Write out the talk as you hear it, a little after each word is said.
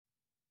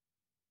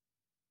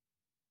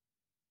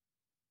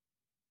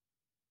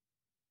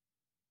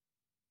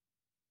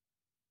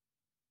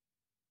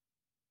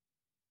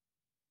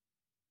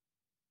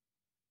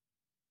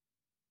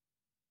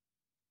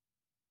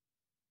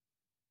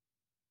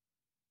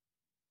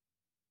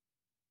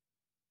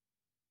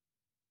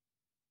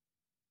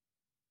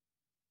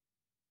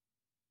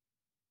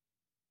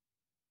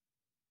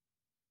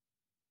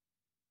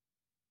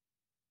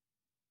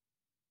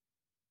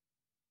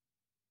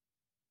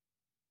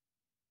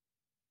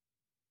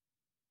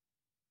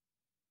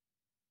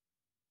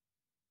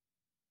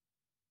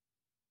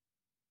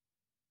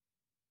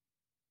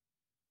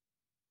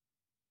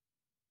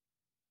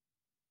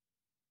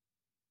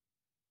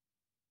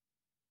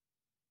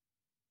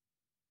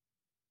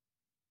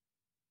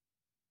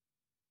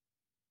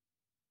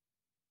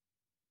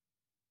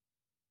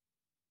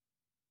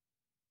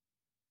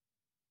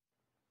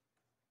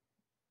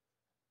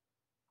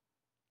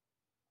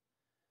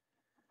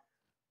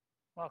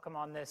Welcome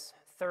on this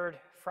third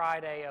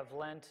Friday of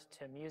Lent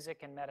to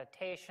music and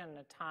meditation,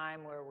 a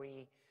time where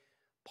we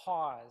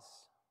pause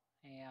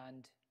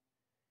and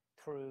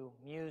through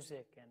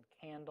music and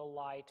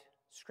candlelight,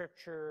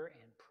 scripture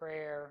and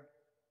prayer,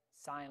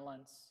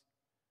 silence,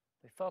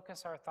 we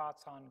focus our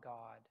thoughts on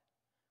God.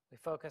 We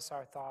focus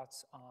our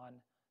thoughts on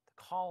the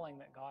calling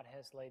that God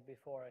has laid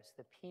before us,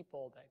 the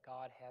people that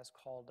God has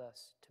called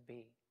us to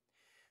be.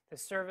 The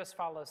service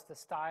follows the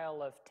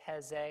style of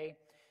Taizé,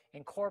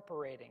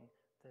 incorporating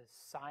the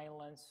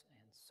silence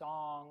and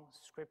song,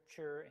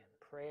 scripture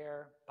and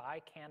prayer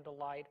by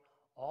candlelight,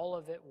 all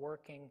of it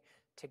working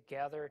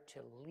together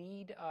to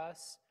lead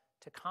us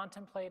to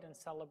contemplate and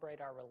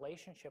celebrate our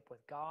relationship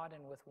with God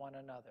and with one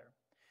another.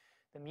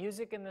 The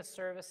music in this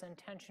service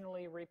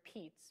intentionally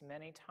repeats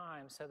many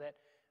times so that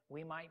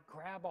we might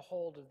grab a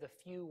hold of the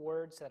few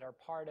words that are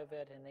part of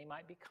it, and they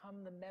might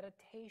become the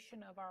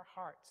meditation of our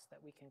hearts,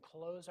 that we can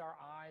close our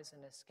eyes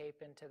and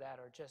escape into that,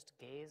 or just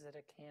gaze at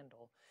a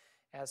candle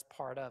as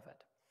part of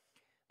it.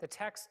 The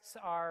texts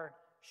are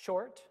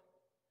short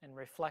and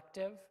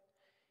reflective,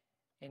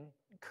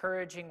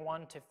 encouraging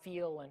one to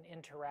feel and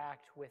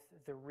interact with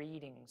the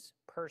readings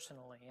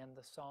personally and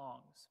the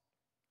songs.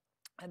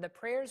 And the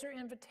prayers are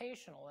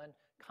invitational and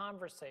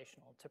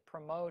conversational to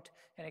promote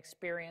an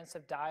experience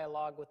of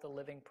dialogue with the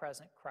living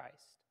present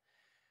Christ.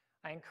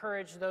 I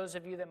encourage those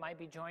of you that might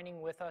be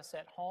joining with us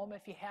at home,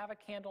 if you have a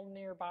candle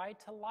nearby,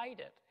 to light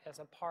it as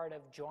a part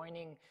of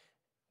joining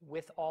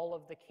with all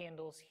of the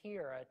candles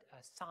here,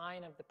 a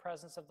sign of the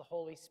presence of the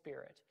Holy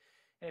Spirit.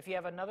 And if you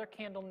have another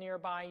candle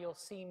nearby, you'll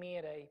see me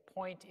at a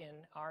point in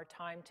our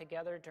time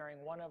together during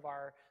one of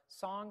our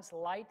songs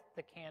light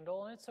the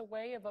candle, and it's a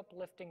way of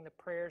uplifting the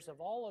prayers of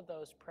all of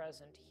those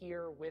present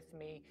here with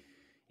me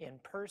in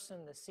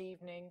person this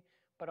evening,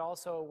 but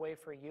also a way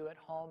for you at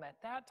home at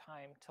that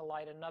time to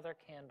light another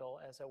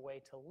candle as a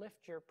way to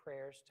lift your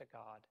prayers to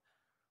God.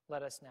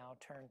 Let us now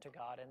turn to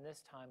God in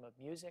this time of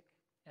music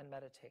and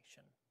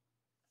meditation.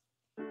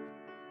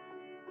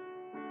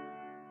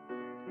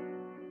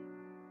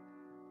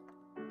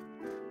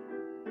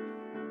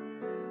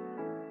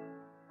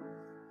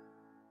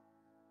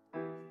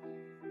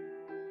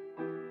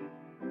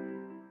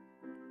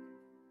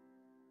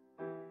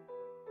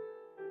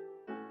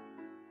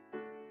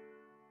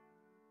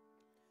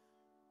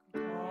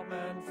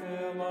 And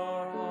fill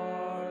our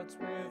hearts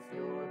with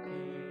your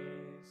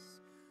peace.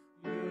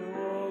 You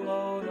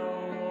alone, O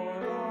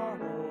Lord, are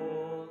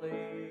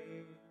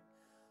holy.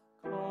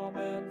 Come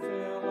and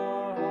fill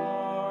our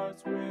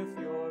hearts with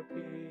your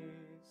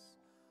peace.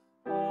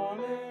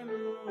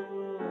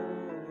 Hallelujah.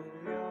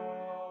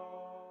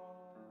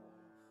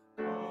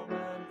 Come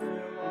and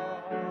fill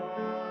our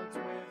hearts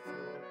with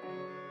your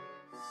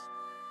peace.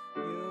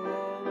 You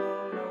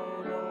alone, O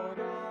Lord,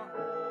 are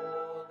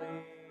holy.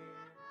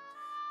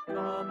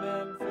 Come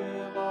and fill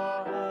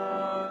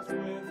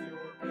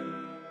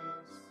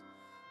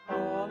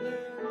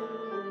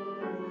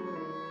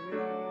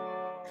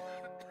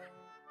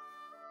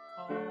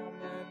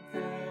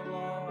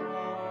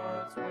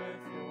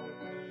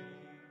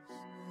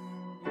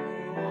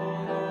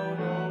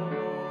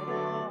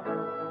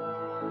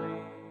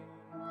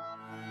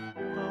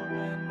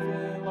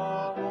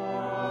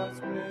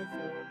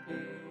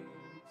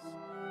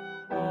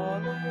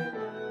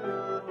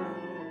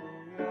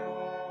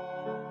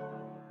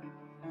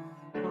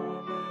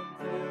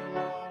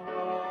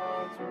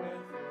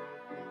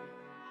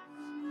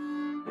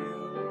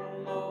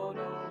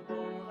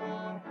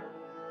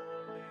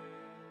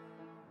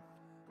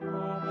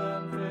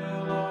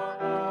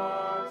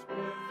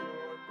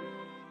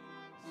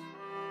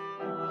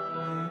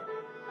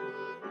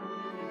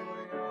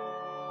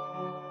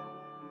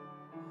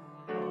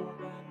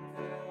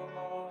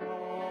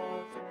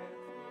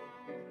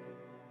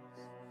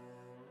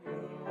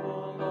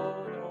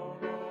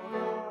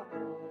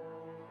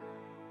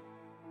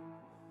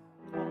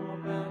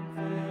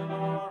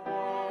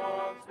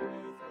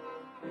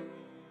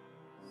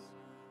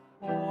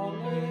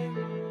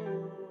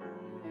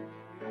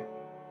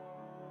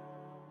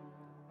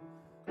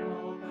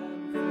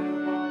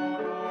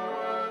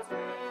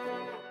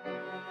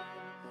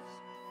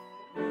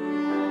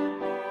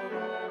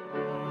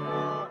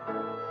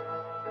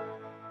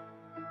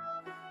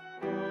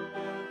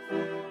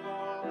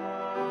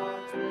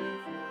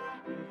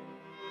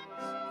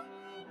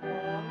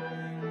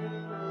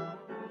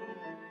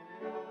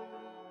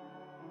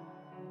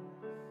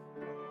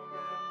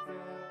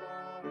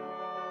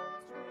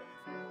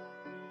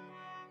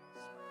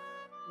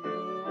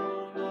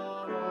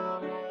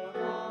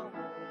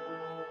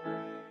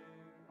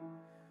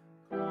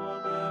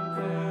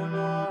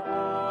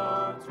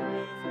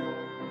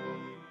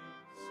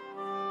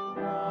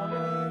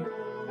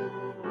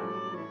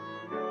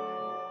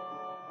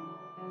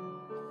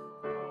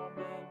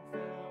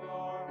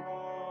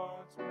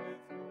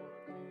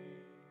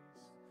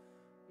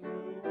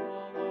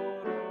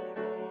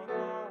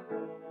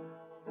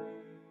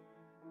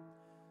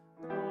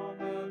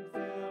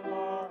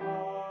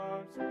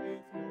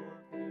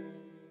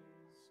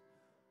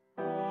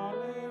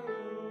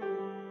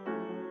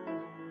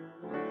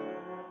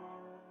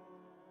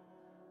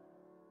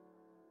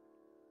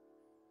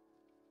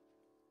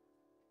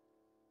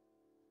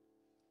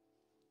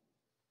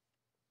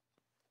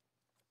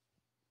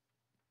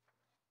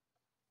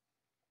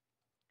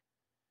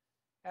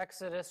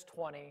Exodus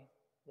 20,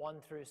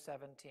 1 through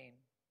 17.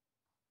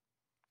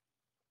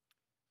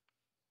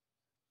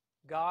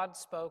 God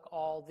spoke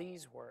all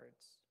these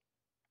words.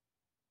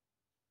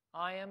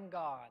 I am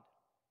God,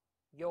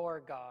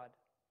 your God,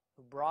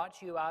 who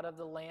brought you out of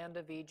the land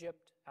of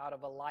Egypt, out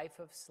of a life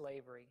of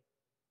slavery.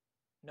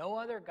 No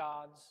other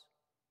gods,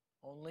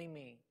 only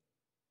me.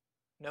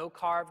 No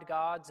carved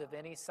gods of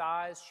any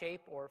size,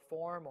 shape, or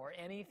form, or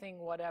anything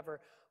whatever,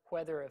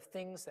 whether of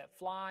things that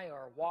fly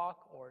or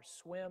walk or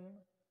swim.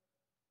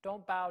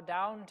 Don't bow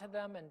down to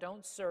them and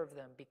don't serve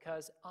them,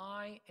 because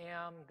I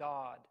am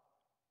God,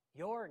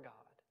 your God.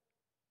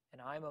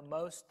 And I'm a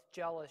most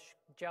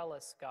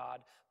jealous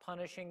God,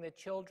 punishing the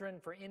children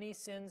for any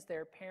sins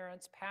their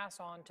parents pass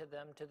on to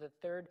them to the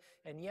third,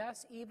 and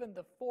yes, even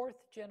the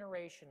fourth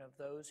generation of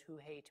those who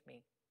hate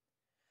me.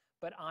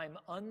 But I'm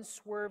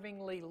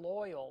unswervingly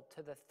loyal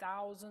to the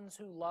thousands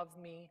who love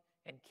me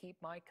and keep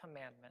my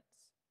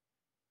commandments.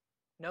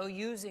 No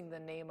using the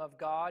name of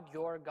God,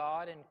 your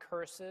God, in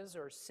curses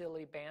or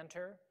silly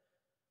banter.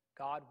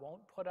 God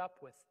won't put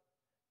up with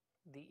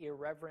the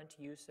irreverent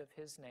use of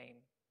his name.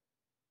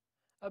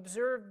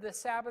 Observe the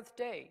Sabbath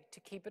day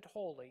to keep it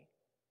holy.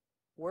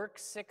 Work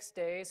 6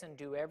 days and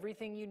do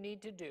everything you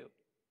need to do.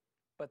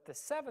 But the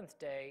seventh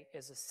day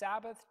is a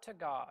Sabbath to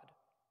God,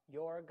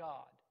 your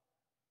God.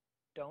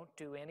 Don't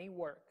do any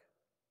work,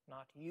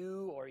 not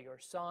you or your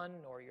son,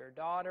 nor your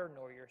daughter,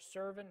 nor your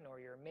servant, nor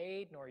your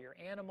maid, nor your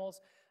animals,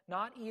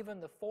 not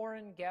even the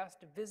foreign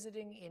guest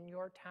visiting in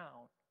your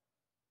town.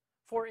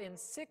 For in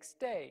 6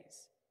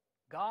 days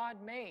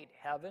God made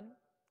heaven,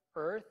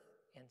 earth,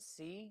 and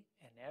sea,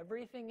 and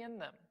everything in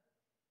them.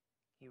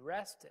 He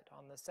rested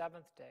on the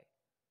seventh day.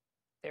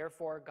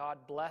 Therefore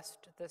God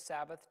blessed the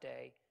Sabbath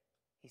day.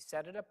 He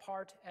set it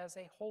apart as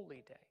a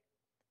holy day.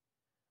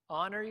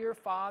 Honor your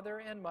father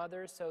and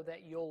mother so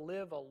that you'll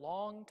live a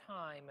long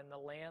time in the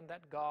land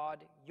that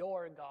God,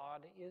 your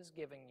God, is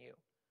giving you.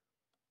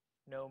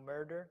 No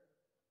murder,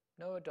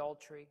 no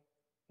adultery,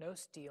 no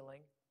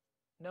stealing,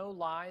 no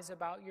lies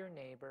about your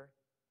neighbor,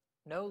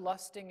 no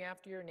lusting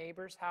after your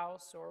neighbor's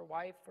house or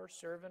wife or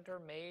servant or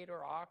maid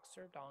or ox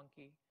or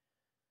donkey.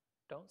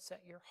 Don't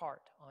set your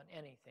heart on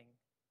anything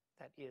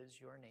that is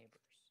your neighbor's.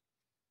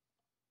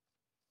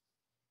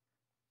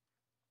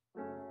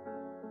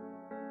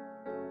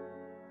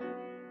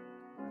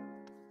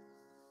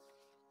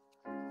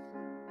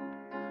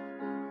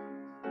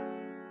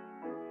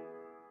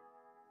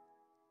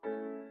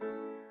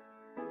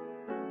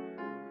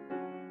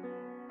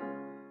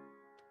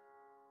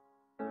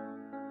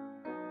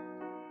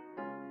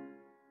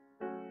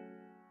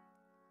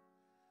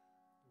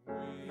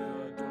 We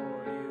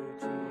adore you,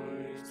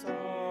 Jesus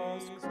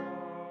Christ,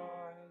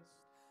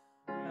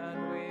 and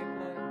we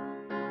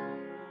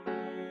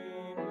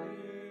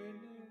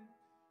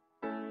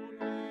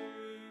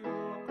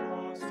your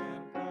cross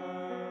and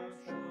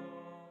passion,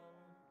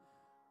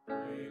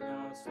 bring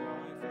us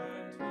life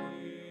and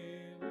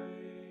healing.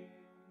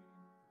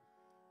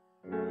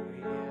 We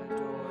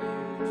adore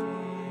you,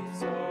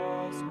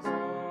 Jesus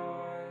Christ,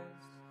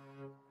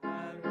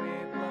 and we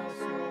bless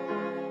your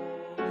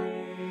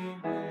holy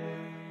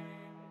name.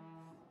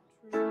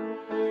 Truly,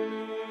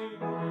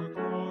 your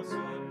cross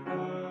and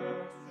passion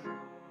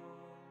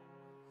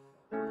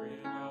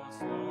bring us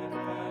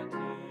life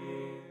and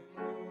healing.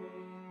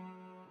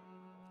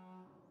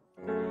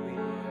 We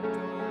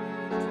adore you,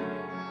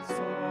 Jesus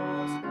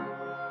Christ,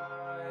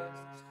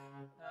 and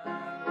we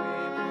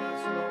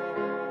bless your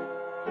holy name.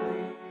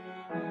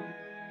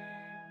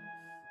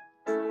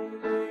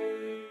 Truly,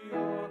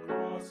 your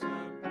cross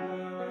and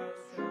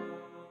passion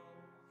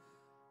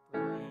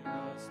bring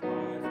us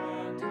life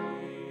and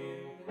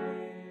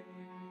healing.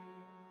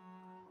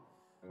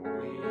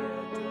 We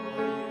adore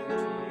you,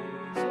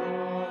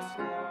 Jesus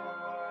Christ,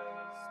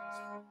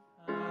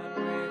 and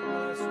we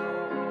bless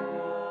your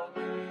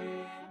holy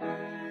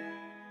name.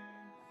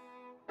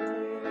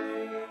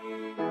 Truly,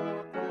 your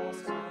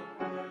cross and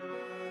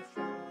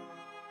passion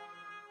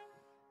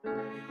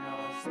bring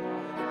us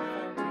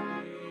life and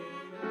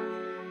healing.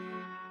 We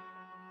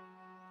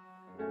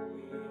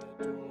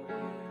adore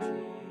you,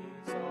 Jesus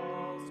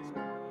Christ,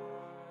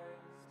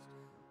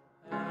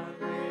 and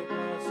we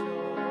bless your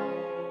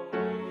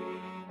holy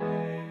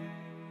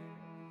name.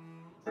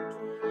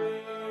 Truly,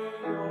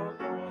 your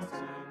cross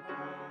and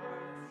passion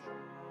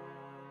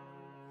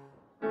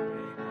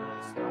bring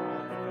us life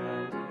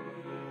and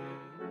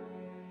healing.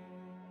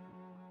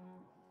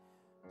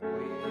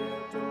 We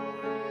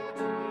adore you,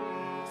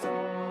 Jesus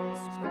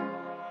Christ,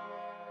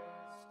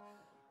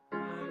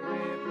 and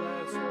we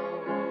bless your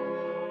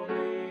holy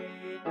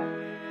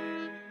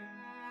name.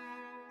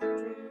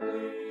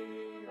 Truly,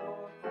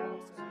 your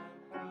cross and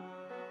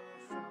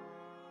passion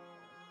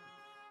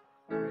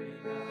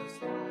bring us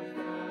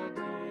life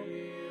and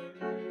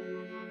healing.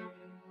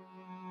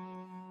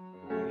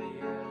 We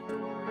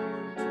adore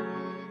you,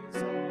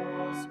 Jesus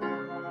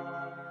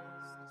Christ,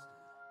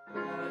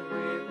 and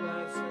we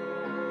bless your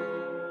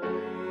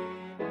holy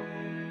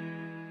name.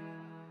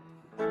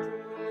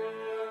 Truly,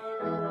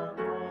 your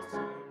cross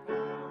and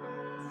passion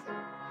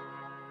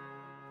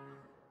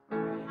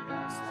bring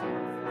us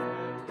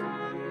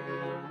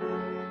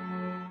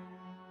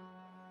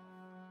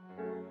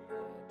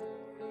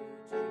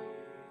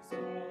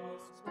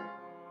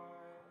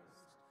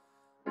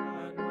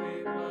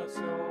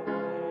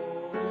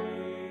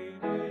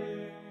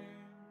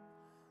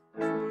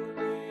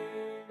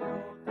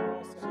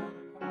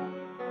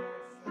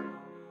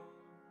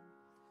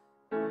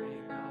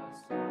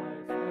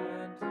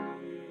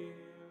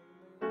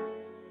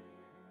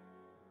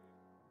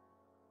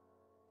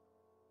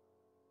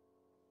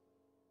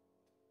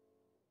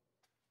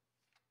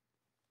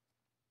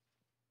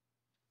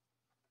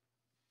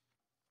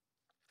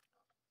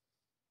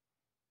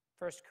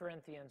 1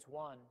 Corinthians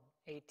 1,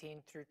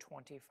 18 through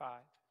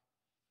 25.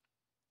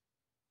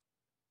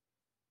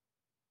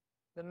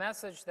 The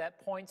message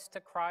that points to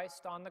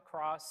Christ on the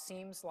cross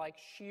seems like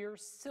sheer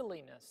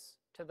silliness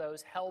to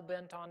those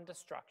hell-bent on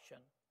destruction.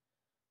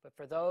 But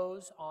for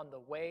those on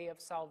the way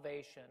of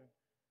salvation,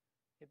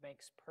 it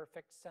makes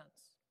perfect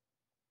sense.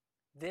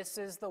 This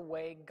is the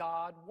way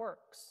God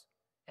works,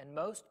 and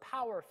most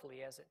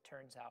powerfully, as it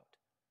turns out.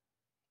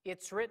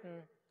 It's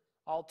written,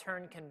 "I'll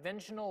turn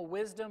conventional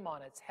wisdom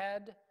on its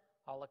head.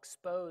 I'll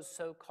expose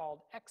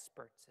so-called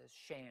experts as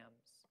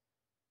shams."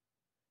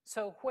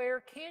 So where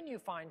can you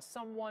find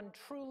someone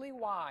truly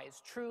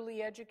wise,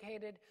 truly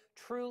educated,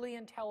 truly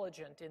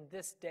intelligent in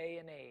this day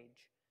and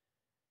age?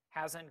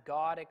 Hasn't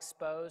God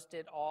exposed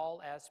it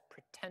all as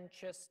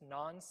pretentious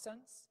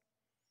nonsense?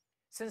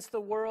 Since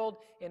the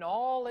world, in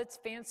all its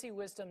fancy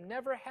wisdom,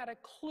 never had a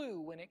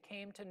clue when it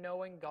came to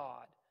knowing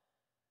God,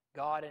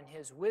 God in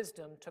his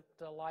wisdom took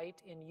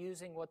delight in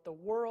using what the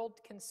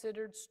world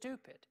considered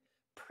stupid,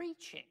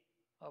 preaching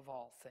of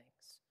all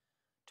things,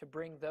 to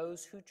bring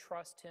those who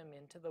trust him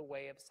into the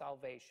way of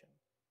salvation.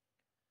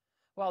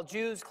 While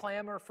Jews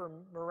clamor for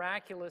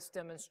miraculous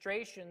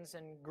demonstrations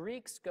and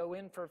Greeks go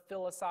in for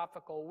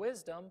philosophical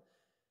wisdom,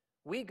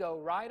 we go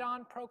right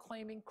on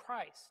proclaiming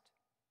Christ,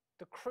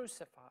 the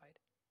crucified.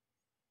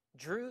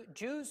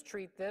 Jews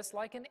treat this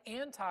like an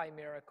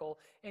anti-miracle,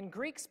 and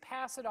Greeks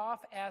pass it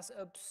off as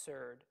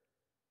absurd.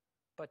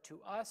 But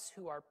to us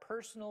who are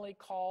personally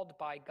called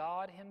by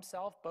God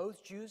himself,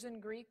 both Jews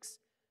and Greeks,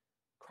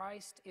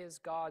 Christ is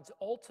God's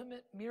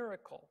ultimate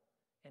miracle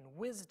and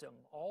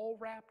wisdom all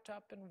wrapped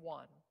up in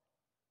one.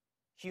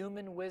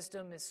 Human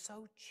wisdom is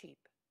so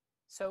cheap,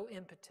 so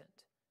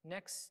impotent,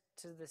 next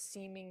to the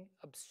seeming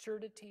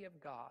absurdity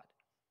of God.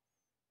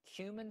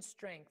 Human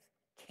strength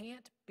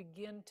can't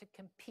begin to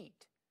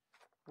compete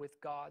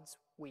with God's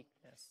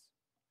weakness.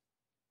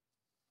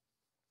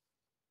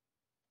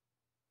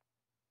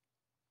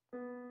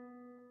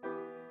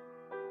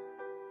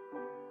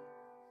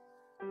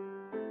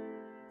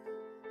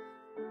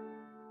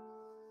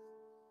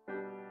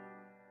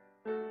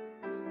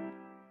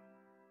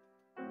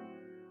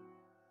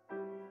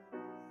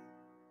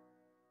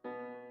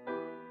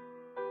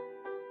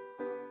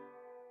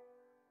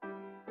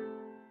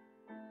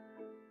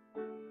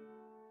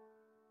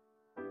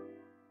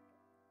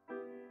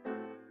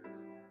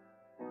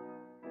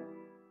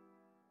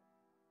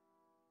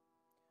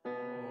 O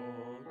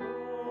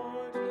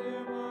Lord,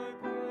 hear my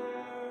prayer.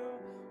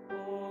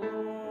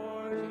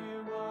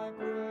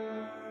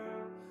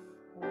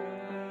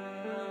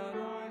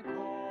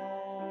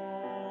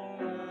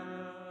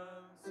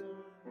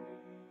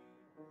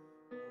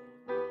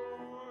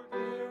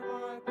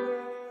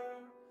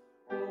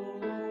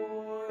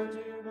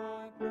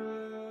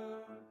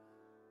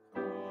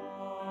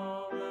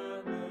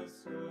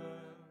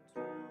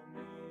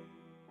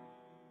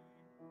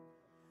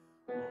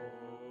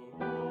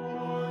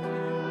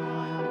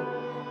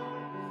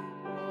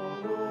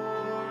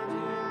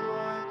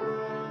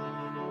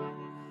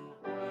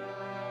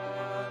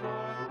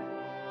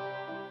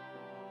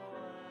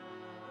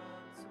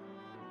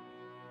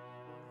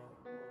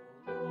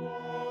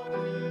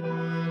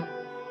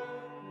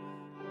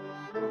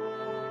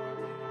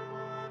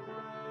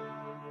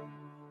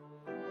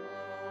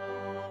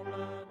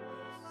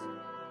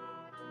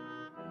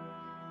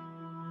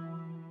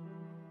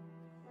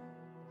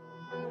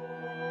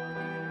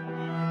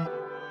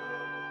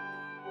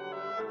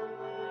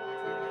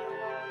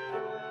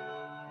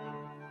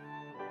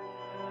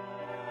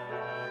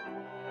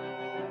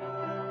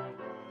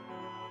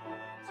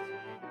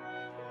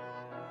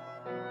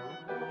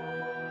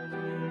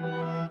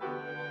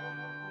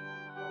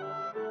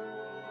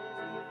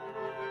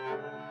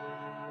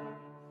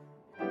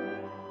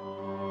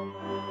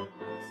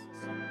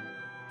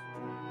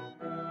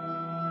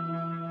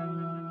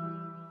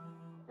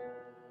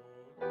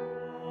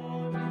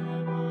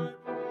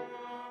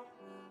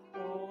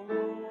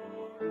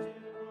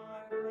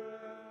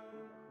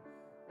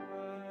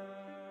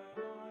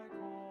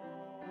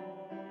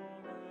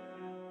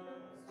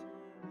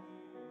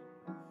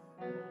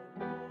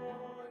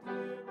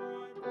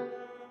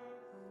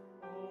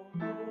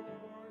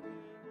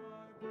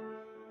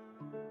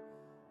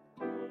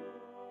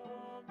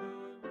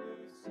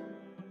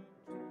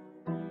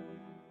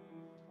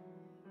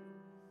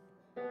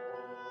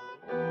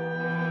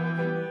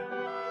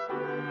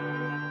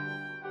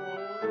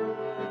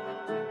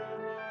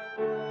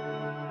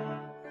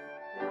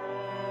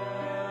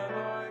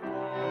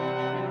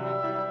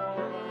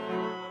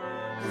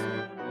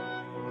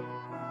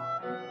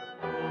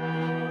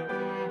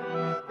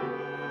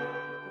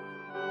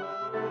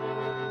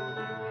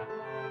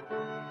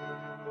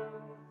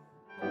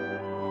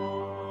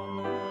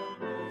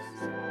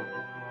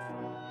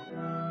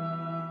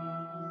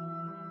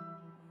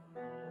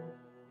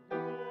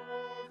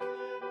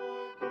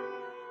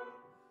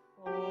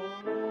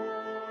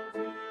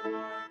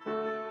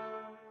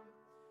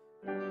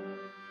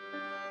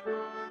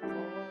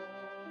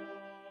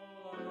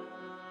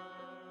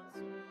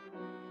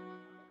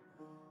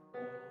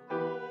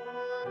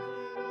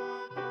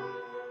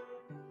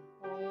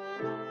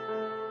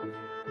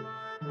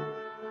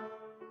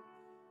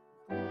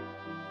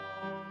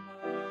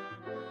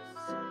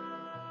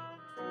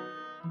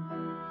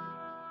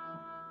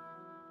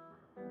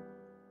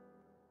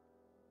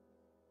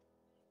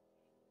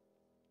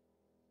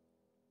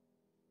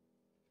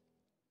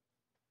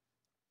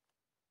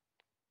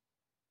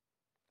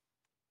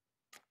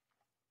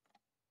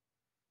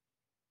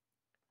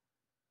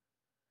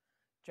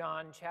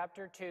 John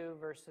chapter 2,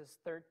 verses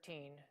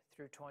 13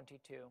 through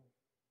 22.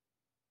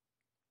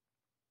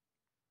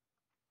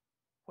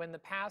 When the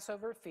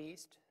Passover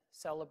feast,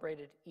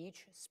 celebrated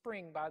each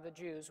spring by the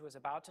Jews, was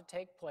about to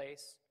take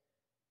place,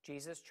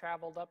 Jesus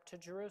traveled up to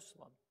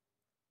Jerusalem.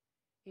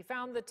 He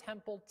found the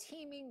temple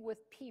teeming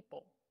with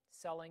people,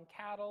 selling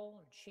cattle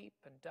and sheep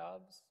and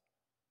doves.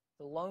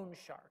 The loan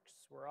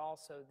sharks were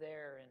also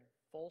there in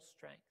full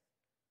strength.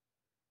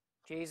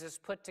 Jesus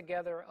put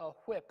together a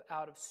whip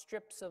out of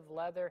strips of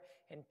leather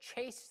and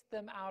chased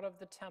them out of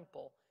the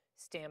temple,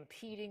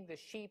 stampeding the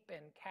sheep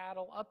and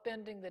cattle,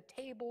 upending the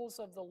tables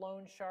of the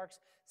loan sharks,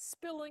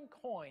 spilling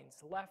coins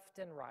left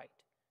and right.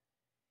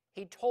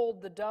 He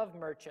told the dove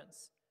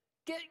merchants,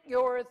 "Get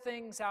your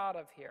things out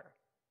of here.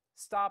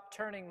 Stop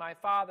turning my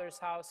Father's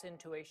house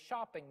into a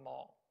shopping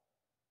mall."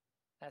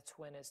 That's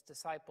when his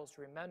disciples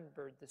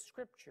remembered the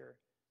scripture,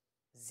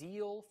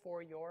 "Zeal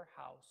for your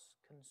house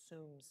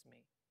consumes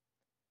me."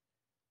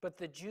 But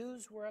the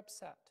Jews were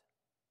upset.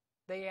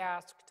 They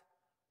asked,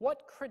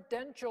 "What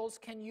credentials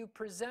can you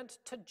present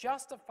to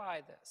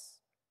justify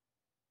this?"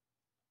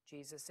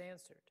 Jesus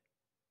answered,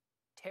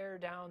 "Tear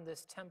down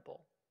this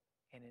temple,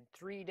 and in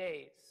 3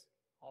 days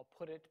I'll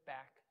put it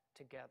back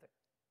together."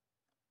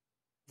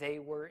 They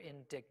were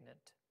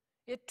indignant.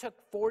 "It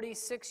took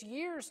 46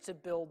 years to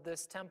build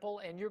this temple,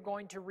 and you're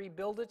going to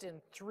rebuild it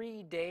in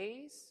 3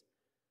 days?"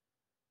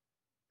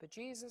 But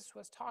Jesus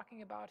was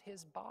talking about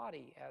his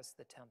body as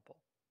the temple.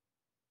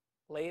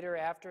 Later,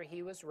 after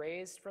he was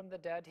raised from the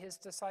dead, his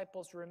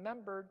disciples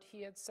remembered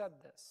he had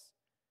said this.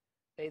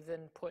 They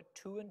then put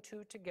 2 and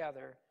 2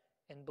 together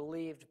and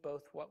believed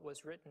both what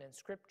was written in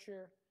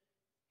Scripture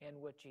and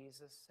what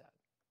Jesus said.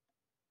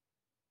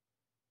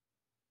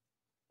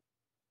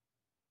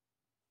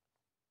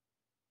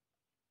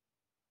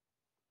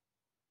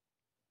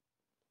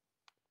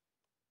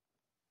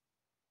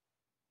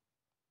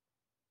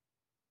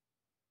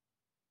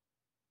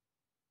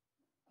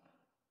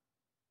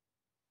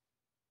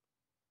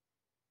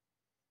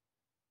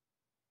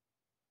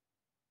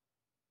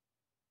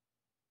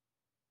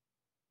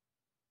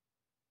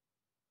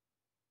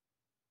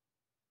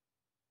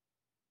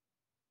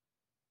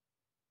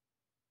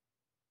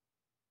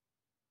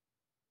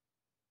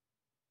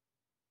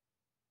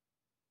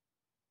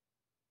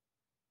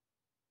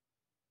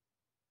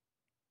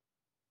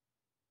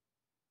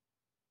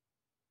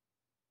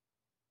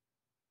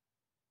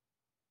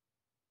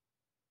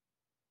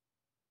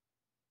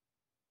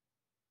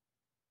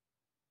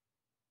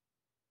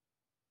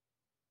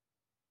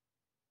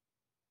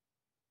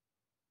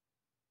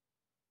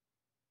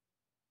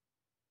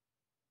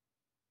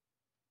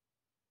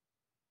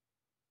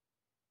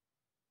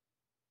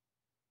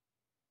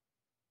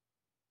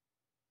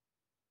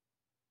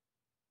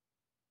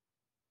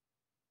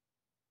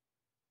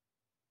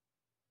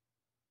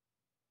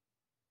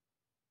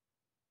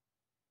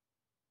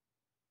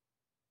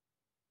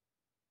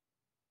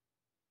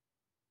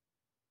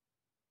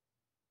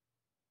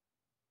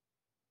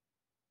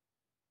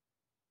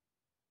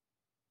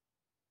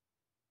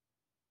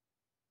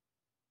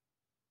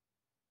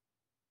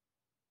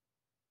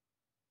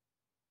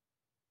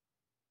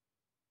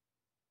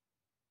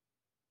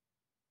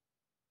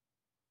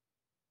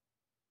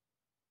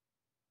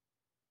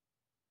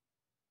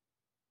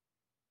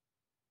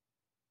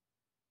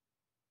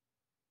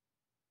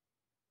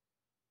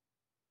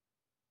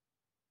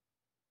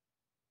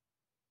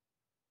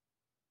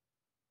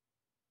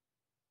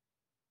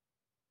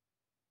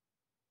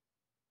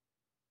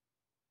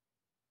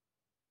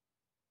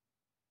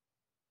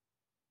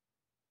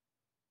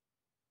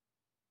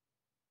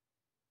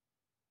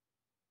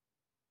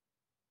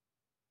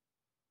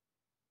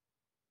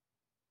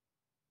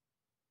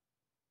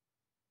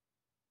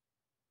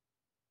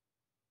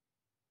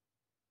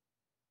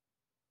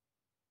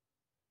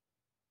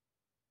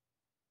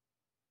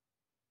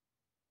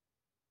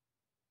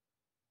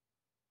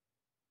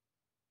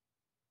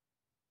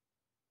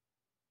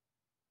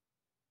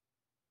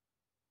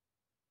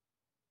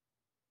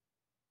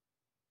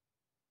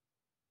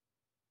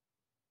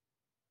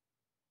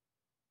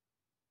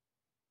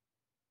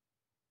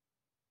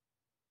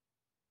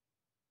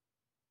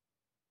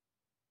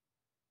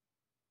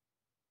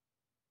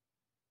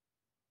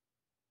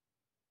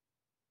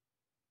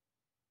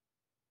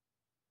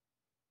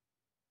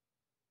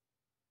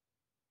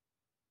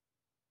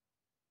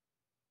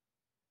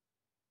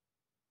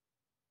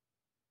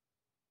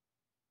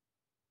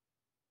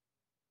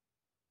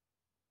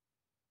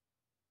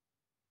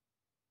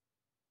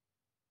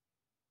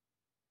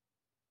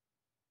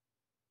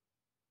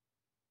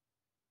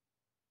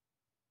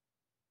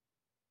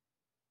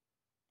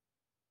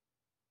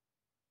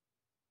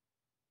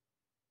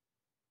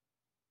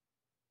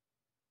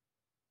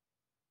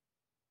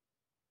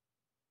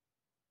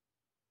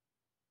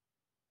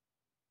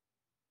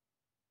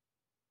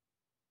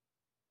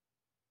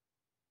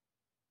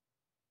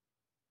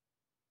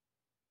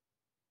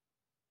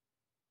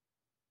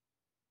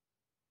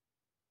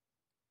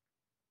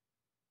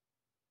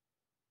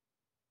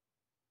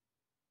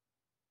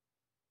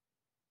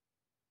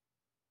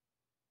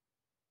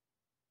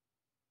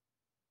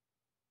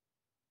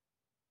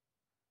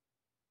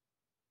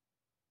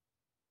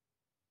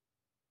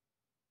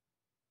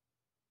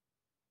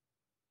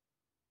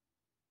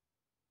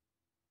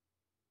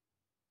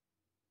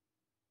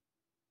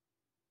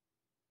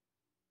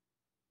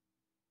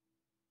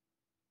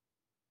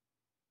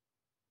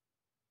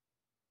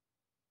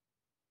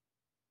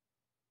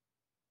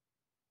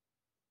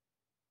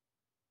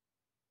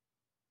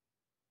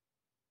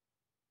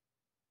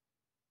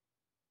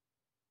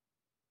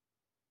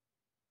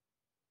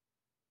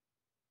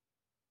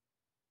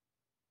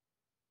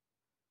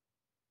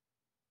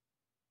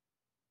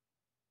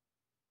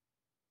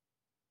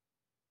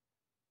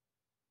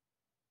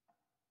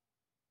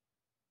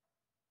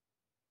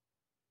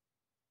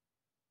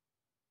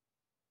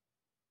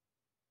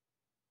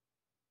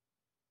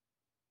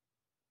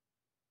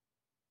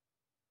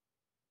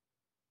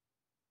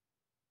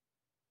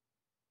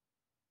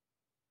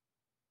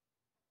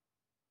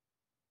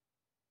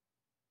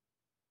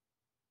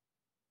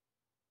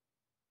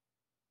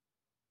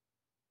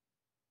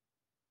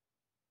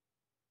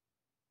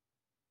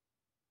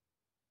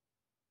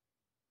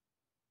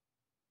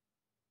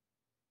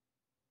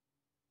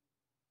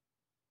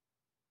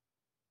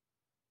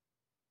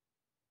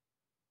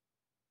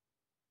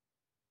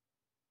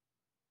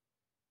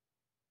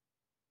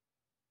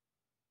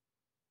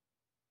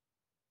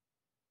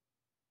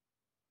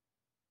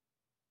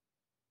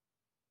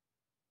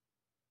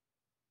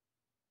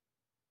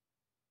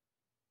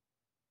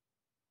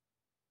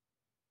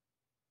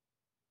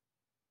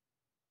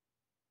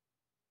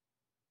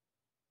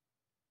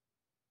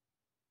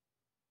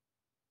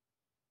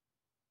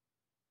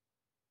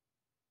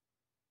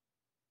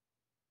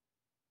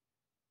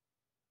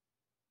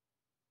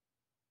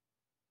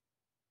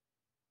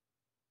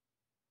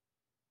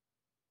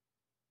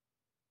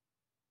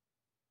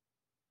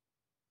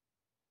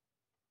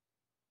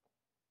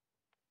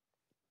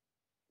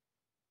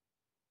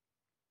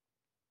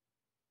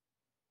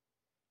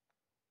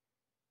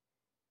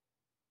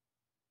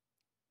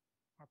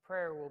 Our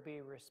prayer will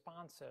be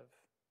responsive.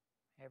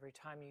 Every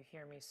time you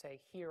hear me say,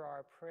 "Hear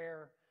our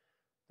prayer,"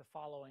 the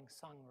following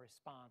sung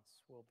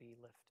response will be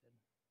lifted.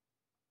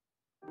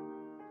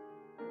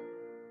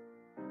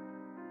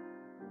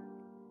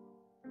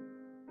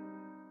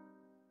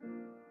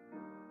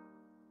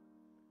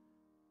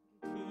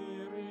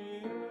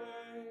 Kyrie,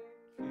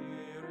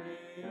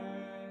 Kyrie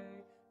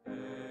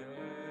eleison.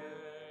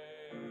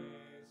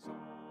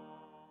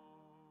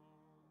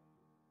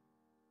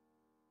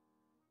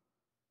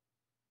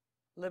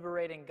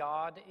 Liberating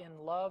God,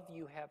 in love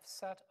you have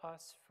set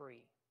us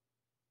free.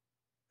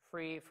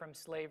 Free from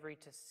slavery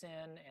to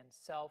sin and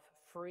self,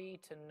 free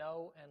to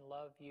know and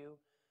love you,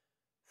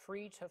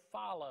 free to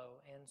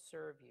follow and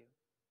serve you.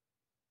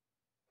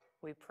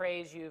 We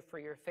praise you for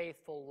your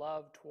faithful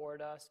love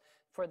toward us,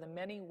 for the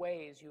many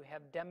ways you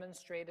have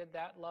demonstrated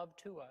that love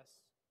to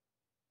us.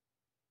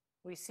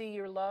 We see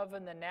your love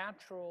in the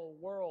natural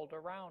world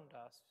around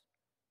us,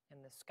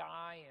 in the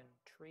sky and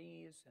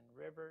trees and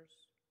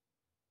rivers.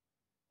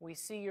 We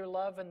see your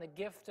love in the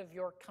gift of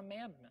your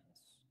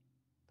commandments,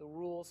 the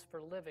rules for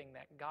living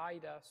that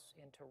guide us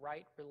into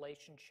right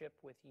relationship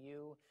with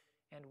you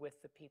and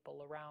with the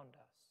people around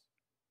us.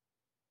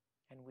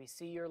 And we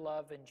see your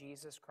love in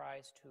Jesus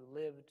Christ, who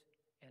lived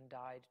and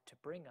died to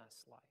bring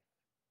us life.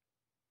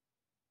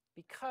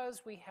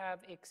 Because we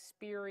have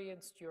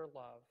experienced your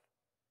love,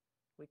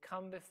 we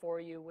come before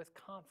you with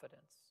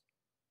confidence,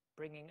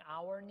 bringing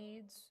our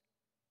needs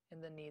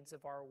and the needs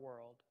of our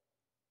world.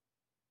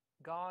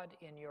 God,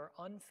 in your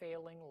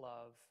unfailing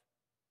love,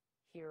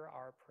 hear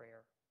our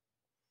prayer.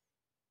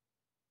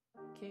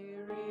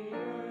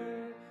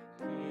 Kyrie,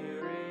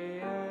 Kyrie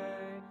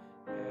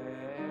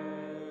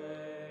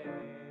eleison.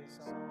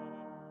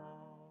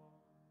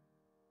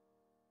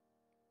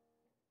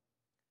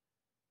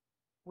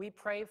 We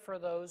pray for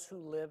those who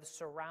live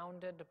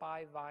surrounded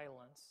by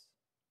violence,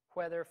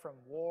 whether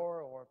from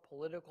war or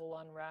political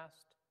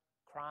unrest,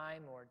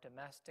 crime or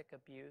domestic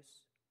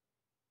abuse.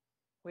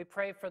 We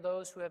pray for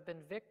those who have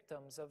been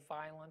victims of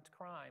violent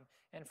crime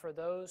and for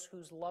those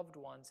whose loved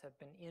ones have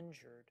been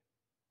injured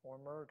or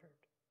murdered.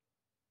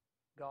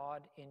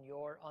 God, in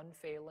your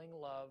unfailing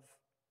love,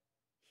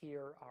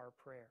 hear our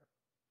prayer.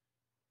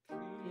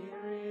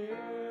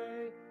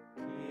 Kyrie,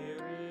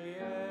 Kyrie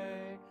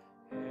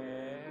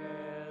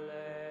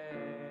eleison.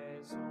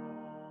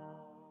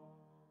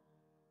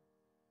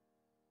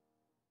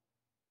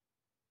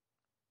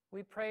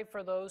 We pray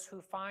for those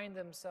who find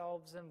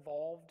themselves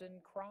involved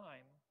in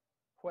crime,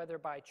 whether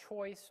by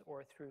choice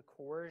or through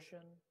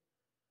coercion,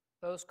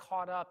 those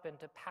caught up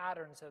into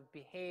patterns of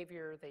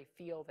behavior they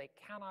feel they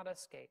cannot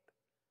escape,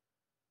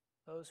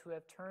 those who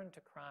have turned to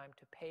crime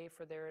to pay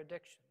for their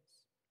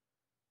addictions,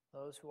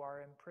 those who are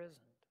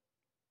imprisoned.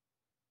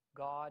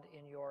 God,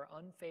 in your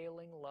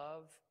unfailing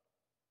love,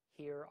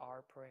 hear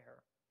our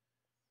prayer.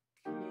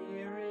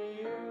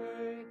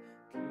 Kyrie,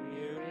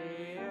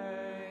 Kyrie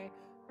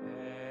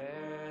eleison.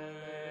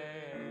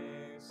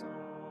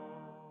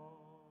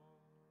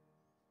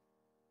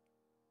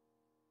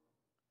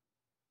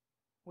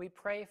 We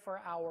pray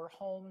for our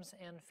homes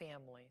and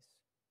families,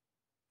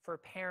 for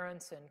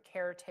parents and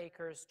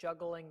caretakers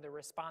juggling the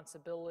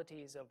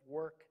responsibilities of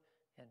work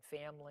and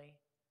family,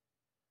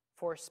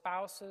 for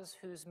spouses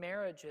whose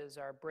marriages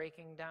are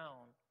breaking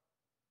down,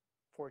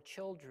 for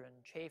children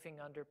chafing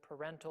under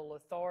parental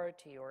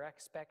authority or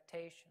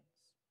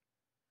expectations,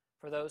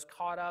 for those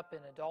caught up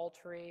in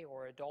adultery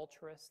or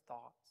adulterous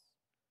thoughts.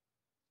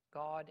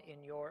 God,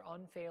 in your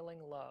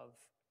unfailing love,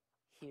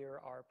 hear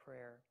our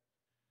prayer.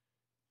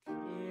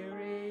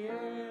 Kyrie,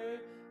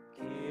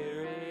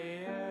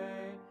 Kyrie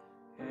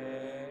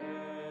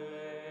eleison.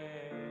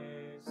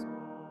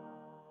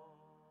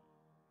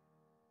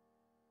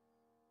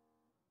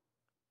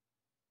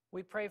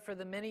 We pray for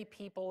the many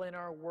people in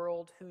our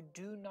world who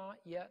do not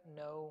yet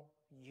know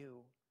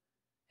you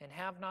and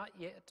have not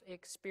yet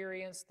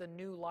experienced the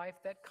new life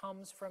that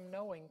comes from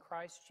knowing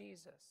Christ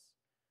Jesus,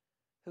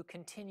 who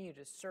continue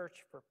to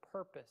search for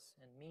purpose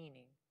and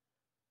meaning.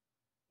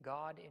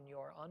 God, in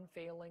your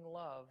unfailing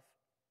love,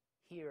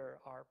 hear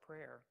our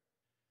prayer.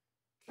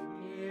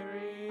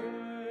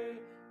 Kyrie,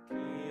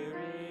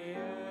 Kyrie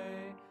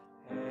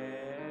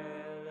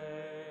eleison.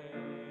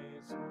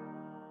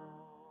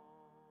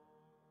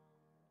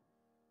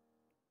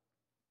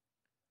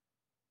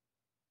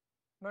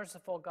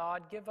 Merciful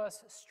God, give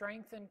us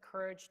strength and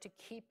courage to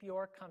keep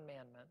your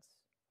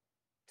commandments,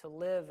 to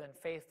live in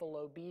faithful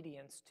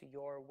obedience to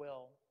your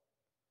will.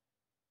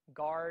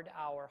 Guard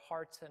our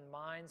hearts and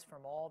minds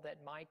from all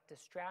that might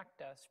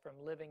distract us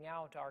from living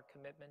out our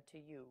commitment to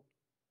you.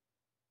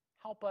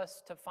 Help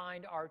us to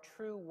find our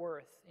true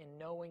worth in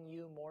knowing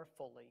you more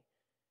fully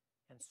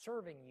and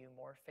serving you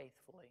more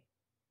faithfully.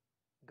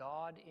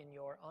 God, in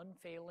your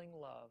unfailing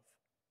love,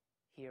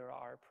 hear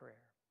our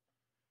prayer.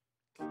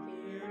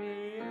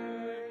 Kyrie,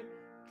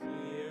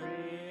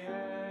 Kyrie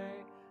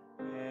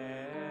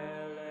eleison.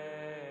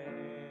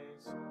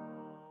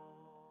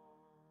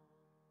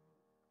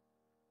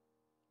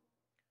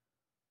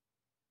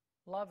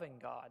 Loving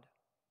God,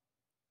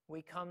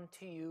 we come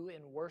to you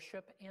in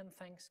worship and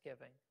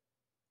thanksgiving.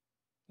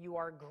 You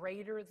are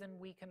greater than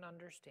we can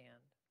understand.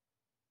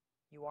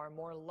 You are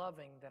more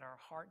loving than our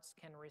hearts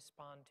can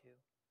respond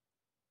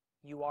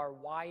to. You are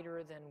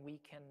wider than we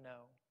can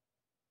know.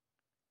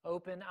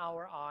 Open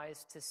our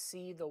eyes to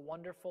see the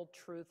wonderful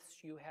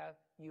truths you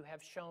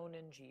have shown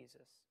in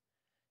Jesus,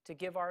 to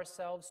give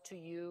ourselves to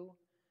you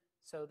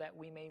so that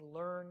we may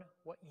learn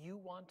what you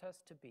want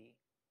us to be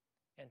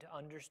and to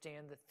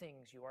understand the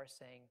things you are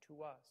saying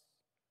to us.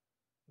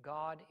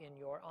 God, in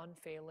your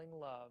unfailing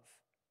love,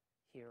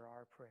 hear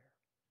our prayer.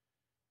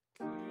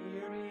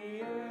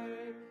 Kyrie,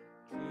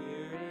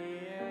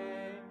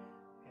 Kyrie,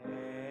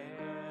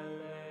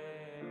 eleison.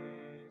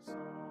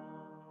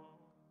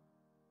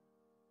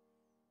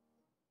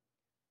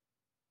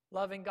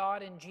 Loving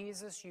God, in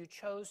Jesus, you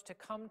chose to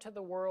come to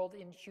the world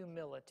in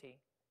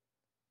humility.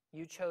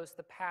 You chose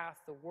the path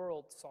the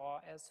world saw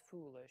as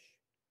foolish.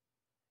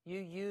 You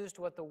used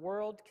what the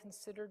world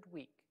considered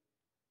weak,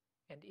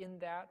 and in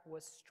that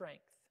was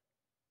strength,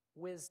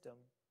 wisdom,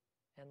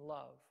 and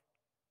love,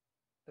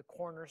 the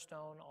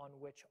cornerstone on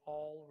which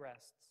all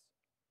rests.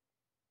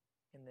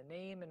 In the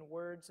name and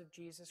words of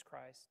Jesus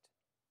Christ,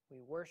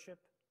 we worship,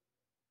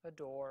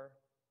 adore,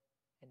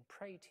 and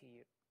pray to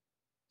you,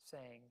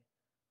 saying,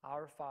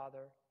 Our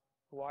Father,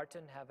 who art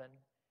in heaven,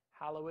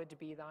 hallowed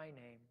be thy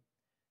name.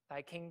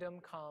 Thy kingdom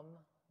come,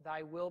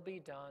 thy will be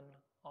done,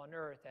 on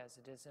earth as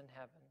it is in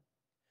heaven.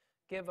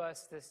 Give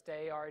us this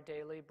day our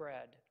daily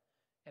bread,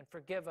 and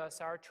forgive us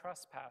our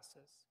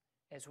trespasses,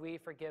 as we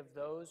forgive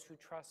those who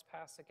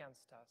trespass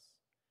against us.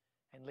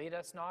 And lead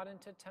us not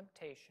into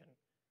temptation,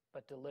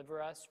 but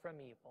deliver us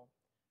from evil.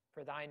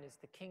 For thine is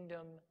the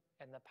kingdom,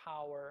 and the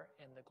power,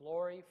 and the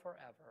glory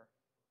forever.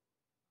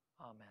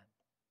 Amen.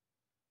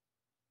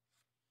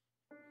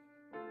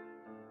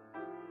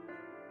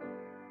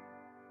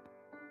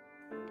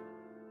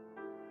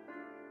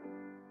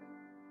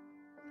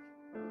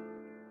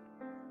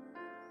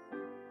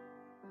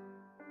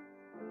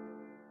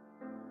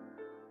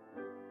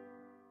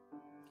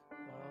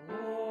 The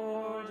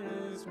Lord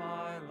is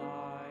my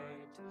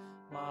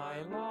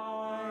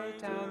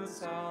light and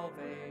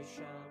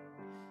salvation.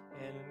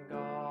 In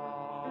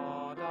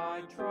God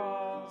I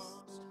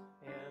trust,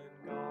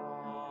 in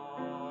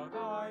God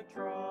I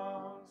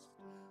trust.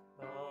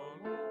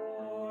 The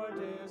Lord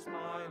is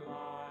my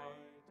light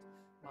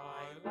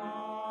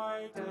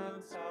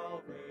and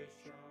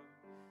salvation.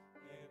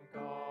 In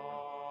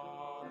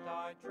God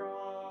I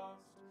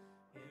trust,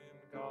 in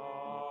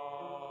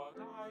God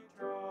I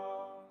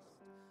trust.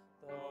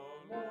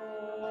 The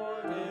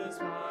Lord is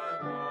my